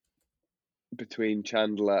um, between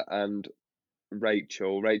Chandler and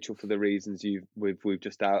Rachel. Rachel for the reasons we've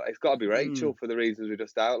just out. It's got to be Mm. Rachel for the reasons we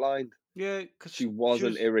just outlined. Yeah, because She she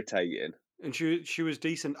wasn't was, irritating. and she was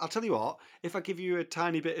decent. I'll tell you what. If I give you a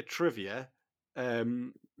tiny bit of trivia,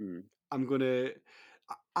 um, Mm, I'm gonna.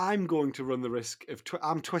 I'm going to run the risk of.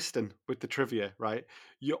 I'm twisting with the trivia, right?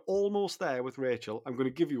 You're almost there with Rachel. I'm going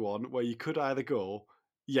to give you one where you could either go,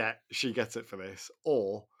 yeah, she gets it for this,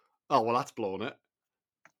 or, oh well, that's blown it.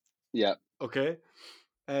 yeah. Okay.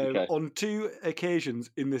 Okay. On 2 occasions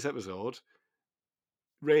in this episode,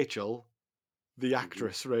 Rachel, the Hmm.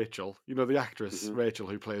 actress Rachel, you know the actress Hmm. Rachel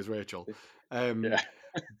who plays Rachel, um, Yeah.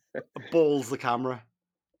 balls the camera.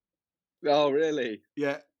 Oh, really?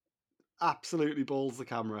 Yeah, absolutely balls the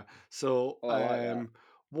camera. So Oh, I like that.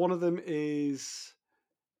 one of them is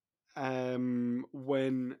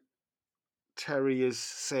when Terry is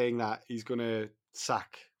saying that he's going to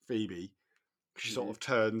sack Phoebe. She sort Hmm. of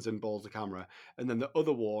turns and balls the camera, and then the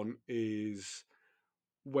other one is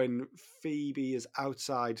when Phoebe is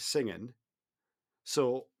outside singing.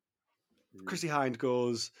 So Hmm. Chrissy Hind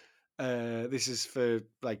goes, "This is for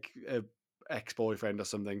like a ex-boyfriend or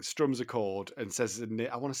something." Strums a chord and says,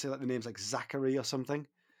 "I want to say like the name's like Zachary or something."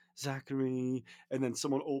 Zachary, and then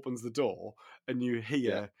someone opens the door, and you Yeah.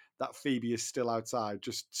 hear that Phoebe is still outside,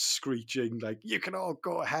 just screeching like "You can all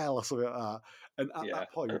go to hell" or something like that. And at Yeah.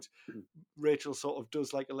 that point, Rachel sort of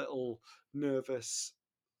does like a little nervous,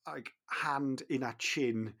 like hand in her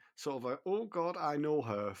chin, sort of like, "Oh God, I know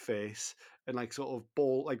her" face, and like sort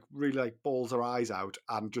of like really like balls her eyes out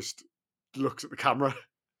and just looks at the camera.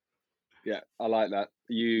 Yeah, I like that.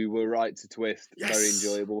 You were right to twist. Very Yes.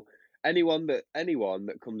 enjoyable. Anyone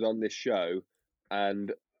that comes on this show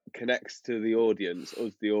and connects to the audience,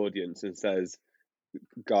 us the audience, and says,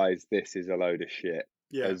 "Guys, this is a load of shit,"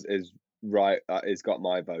 Yeah. is right. It's got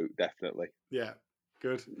my vote definitely. Yeah.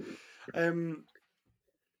 Good. Um,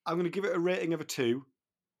 I'm going to give it a rating of a 2.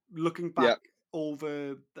 Looking Yeah, back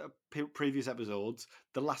over the previous episodes,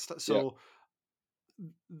 yeah. the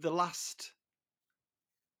last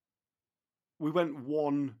we went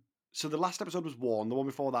 1. So the last episode was 1. The one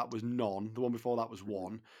before that was none. The one before that was Hmm.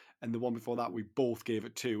 1, and the one before that Hmm. we both gave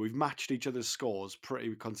it 2. We've matched each other's scores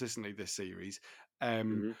pretty consistently this series.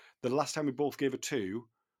 Um, Hmm. the last time we both gave a 2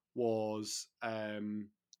 was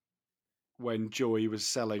when Joey was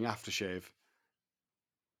selling aftershave,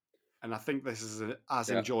 and I think this is as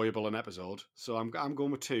Yeah. enjoyable an episode. So I'm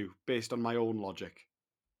going with 2 based on my own logic.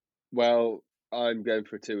 Well, I'm going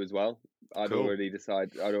for a two as well. Cool. I'd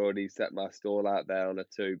already set my stall out there on a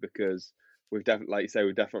two because we've definitely, like you say,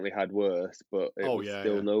 we've definitely had worse, but it Oh was yeah,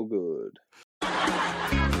 still yeah. no good.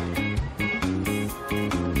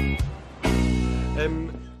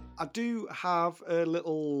 I do have a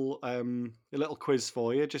little quiz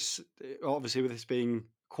for you. Just obviously with this being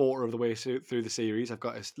quarter of the way through the series, I've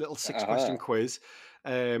got a little 6 question Aha, quiz.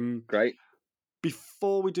 Um, great.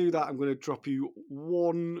 before we do that, I'm going to drop you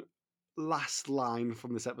one last line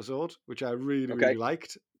from this episode, which I really really Okay.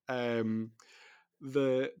 liked. Um,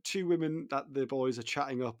 the 2 women that the boys are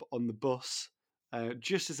chatting up on the bus,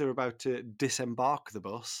 just as they're about to disembark the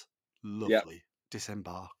bus. Yeah. Lovely,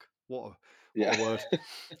 disembark. What Yeah. a word.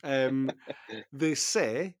 Um, they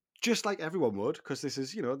say, just like everyone would, because this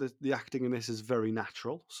is, the acting in this is very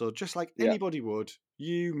natural. So just like Yeah. anybody would,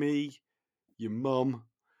 you, me, your mum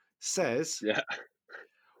says, Yeah.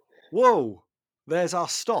 "Whoa, there's our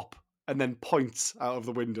stop," and then points out of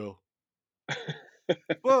the window.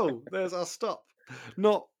 "Whoa, there's our stop."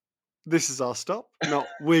 Not, "This is our stop." Not,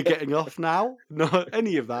 "We're getting off now." Not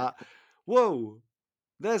any of that. "Whoa,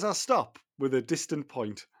 there's our stop," with a distant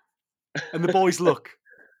point. And the boys look.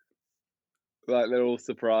 Like they're all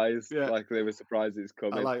surprised, Yeah, like they were surprised it's I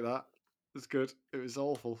coming. like that. It's good. It was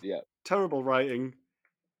awful. Yeah. Terrible writing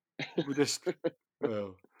with this.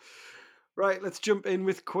 Oh. Right, let's jump in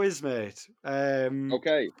with quiz, mate.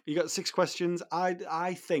 Okay. You got 6 questions.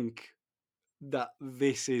 I think that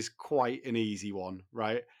this is quite an easy one,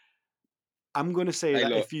 right? I'm going to say Hey, that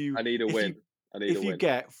look, if you I need a if you win. I need a if you win.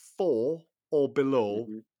 get 4 or below,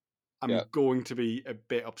 Hmm. Yeah. I'm going to be a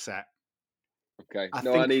bit upset. Okay. I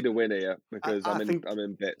No, I think need a win here because I think I'm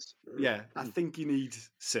in bits. yeah, I think you need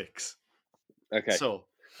 6. Okay. So,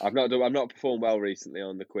 I've not performed well recently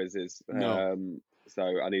on the quizzes. no. So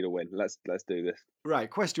I need a win. Let's do this. Right,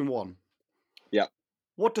 question 1. Yeah.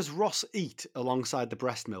 What does Ross eat alongside the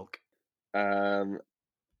breast milk? Um,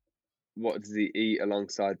 what does he eat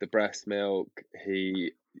alongside the breast milk?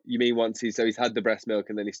 You mean he's had the breast milk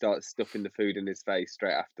and then he starts stuffing the food in his face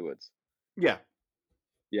straight afterwards? Yeah.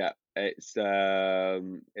 Yeah, it's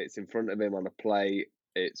in front of him on a plate.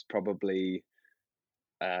 It's probably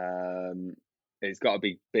um, it's got to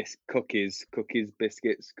be biscuits, cookie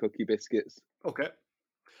biscuits, Okay.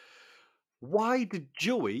 Why did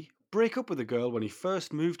Joey break up with a girl when he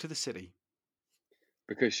first moved to the city?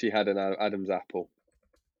 because she had an Adam's apple.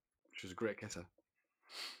 Which was a great kisser.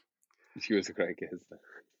 She was a great kisser.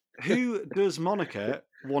 Who does Monica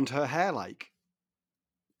want her hair like?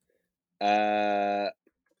 Uh,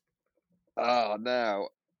 oh, now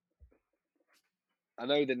I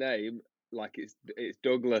know the name. Like it's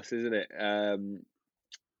Douglas, isn't it?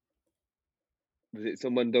 Was it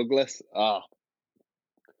someone Douglas? Ah,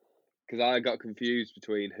 because I got confused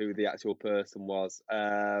between who the actual person was.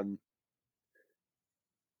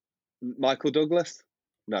 Michael Douglas?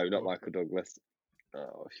 No, not Oh, Michael Douglas.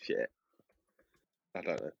 Oh shit! I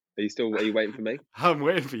don't know. Are you waiting for me? I'm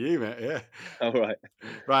waiting for you, mate. Yeah. All right.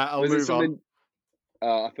 Right, I'll Was it move on. something?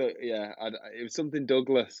 I thought, yeah, it was something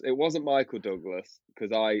Douglas. It wasn't Michael Douglas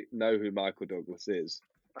because I know who Michael Douglas is.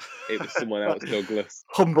 It was someone else Douglas.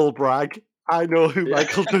 Humble brag. I know who Yeah,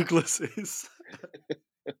 Michael Douglas is.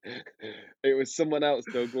 it was someone else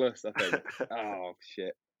Douglas. I think. Oh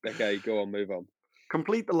shit. Okay, go on, move on.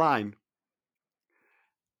 Complete the line.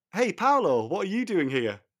 Hey, Paolo, what are you doing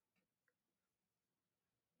here?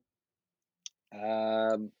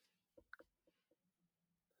 Um.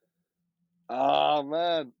 Oh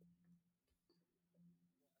man,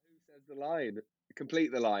 who says the line?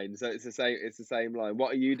 Complete the line. So it's the same. It's the same line.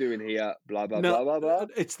 What are you doing here? Blah blah No, blah blah blah.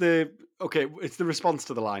 it's the okay. It's the response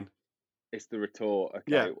to the line. It's the retort.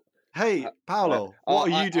 Yeah. Okay. Hey, Uh, Paolo, oh,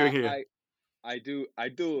 what are you doing here? I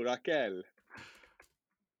do, Raquel.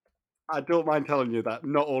 I don't mind telling you that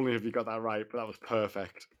not only have you got that right, but that was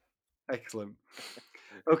perfect. Excellent.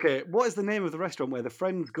 Okay, what is the name of the restaurant where the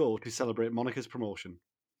friends go to celebrate Monica's promotion?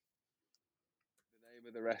 The name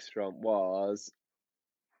of the restaurant was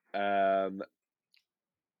um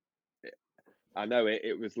I know it.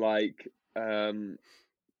 Um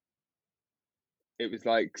it was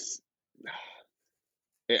like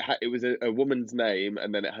it was a woman's name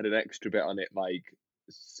and then it had an extra bit on it like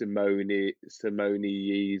Simone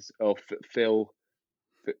or Phil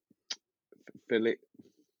Phil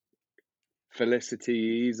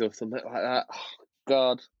Felicities or something like that. Oh,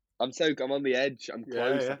 God, I'm on the edge. I'm Yeah,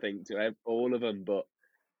 close, I yeah. think, to all of them. But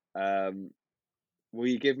um, will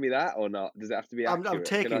you give me that or not? Does it have to be I'm accurate?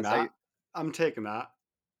 Can I taking say that. I'm taking that.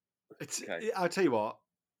 It's. okay? I'll tell you what.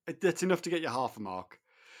 That's enough to get you half a mark.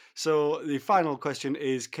 So the final question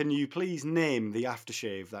is: can you please name the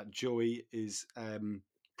aftershave that Joey is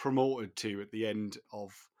promoted to at the end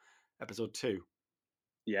of episode 2?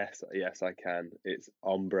 Yes, yes, I can. It's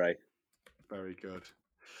ombre. Very good.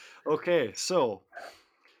 Okay, so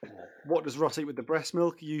what does Ross eat with the breast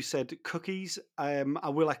milk? You said cookies. I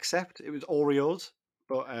will accept it was Oreos,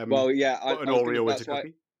 but Well, yeah, an I was gonna. Oreo is a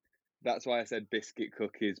cookie. That's why I said biscuit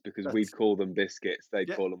cookies because we'd That's call them biscuits. They'd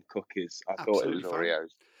yeah, call them cookies. I thought it was absolutely fine. Oreos.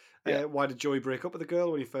 Yeah, Why did Joey break up with the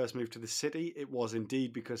girl when he first moved to the city? It was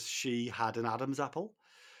indeed because she had an Adam's apple.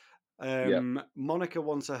 yeah. Monica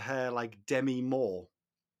wants her hair like Demi Moore.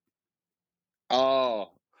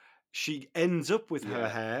 Oh, She ends up with her yeah,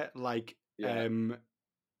 hair like yeah.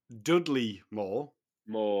 Dudley Moore.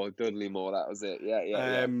 More Dudley Moore. That was it. Yeah,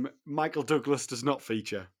 yeah, Michael Douglas does not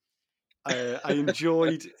feature. I yeah.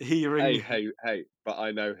 enjoyed hearing. Hey! But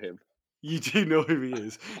I know him, You do know who he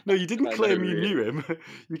is. No, you and didn't I know claim who you he is. knew him.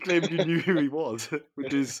 You claimed you knew who he was,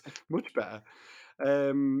 which is much better.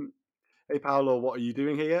 Um, hey, Paolo, what are you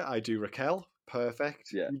doing here? I do Raquel.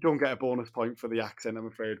 Perfect. Yeah. You don't get a bonus point for the accent, I'm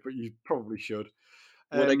afraid, but you probably should.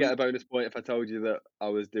 Would I get Um, a bonus point if I told you that I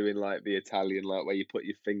was doing like the Italian, like where you put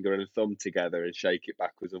your finger and thumb together and shake it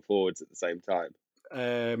backwards and forwards at the same time?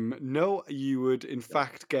 no, you would in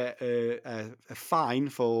fact get a fine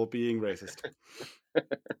for being racist.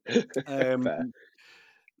 Um, Fair.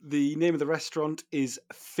 The name of the restaurant is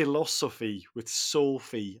Philosophy with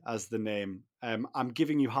Sophie as the name. I'm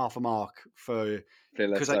giving you half a mark for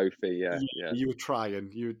because Sophie, yeah, you were trying.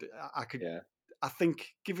 I could. yeah. I think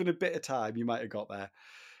given a bit of time, you might have got there.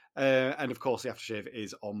 And of course, the aftershave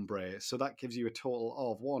is ombre. So that gives you a total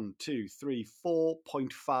of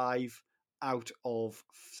 4.5 out of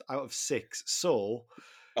 6. So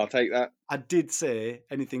I'll take that. I did say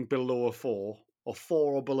anything below a 4 or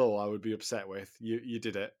 4 or below, I would be upset with. You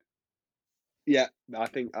did it. Yeah, I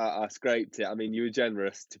think I scraped it. I mean, you were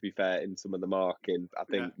generous, to be fair, in some of the marking, I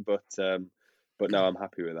Yeah. think, but no, I'm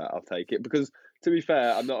happy with that. I'll take it because, to be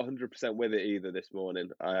fair, I'm not 100% with it either this morning.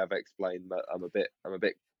 I have explained that I'm a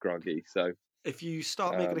bit groggy, so. If you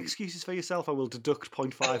start making Um, excuses for yourself, I will deduct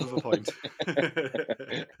 0.5 of a point.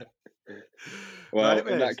 well, Right,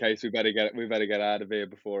 in that mate. case, we better get out of here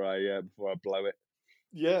before I blow it.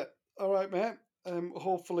 Yeah. All right, mate.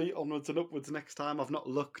 Hopefully onwards and upwards next time. I've not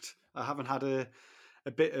looked. I haven't had a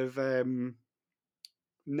bit of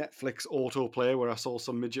Netflix autoplay where I saw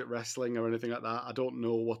some midget wrestling or anything like that. I don't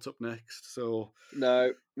know what's up next. So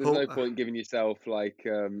No, there's no hope point giving yourself like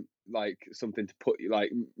something to put you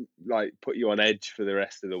like put you on edge for the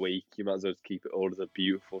rest of the week. You might as well just keep it all as a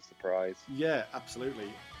beautiful surprise. yeah,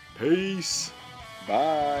 absolutely. Peace.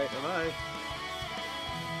 Bye. Bye bye.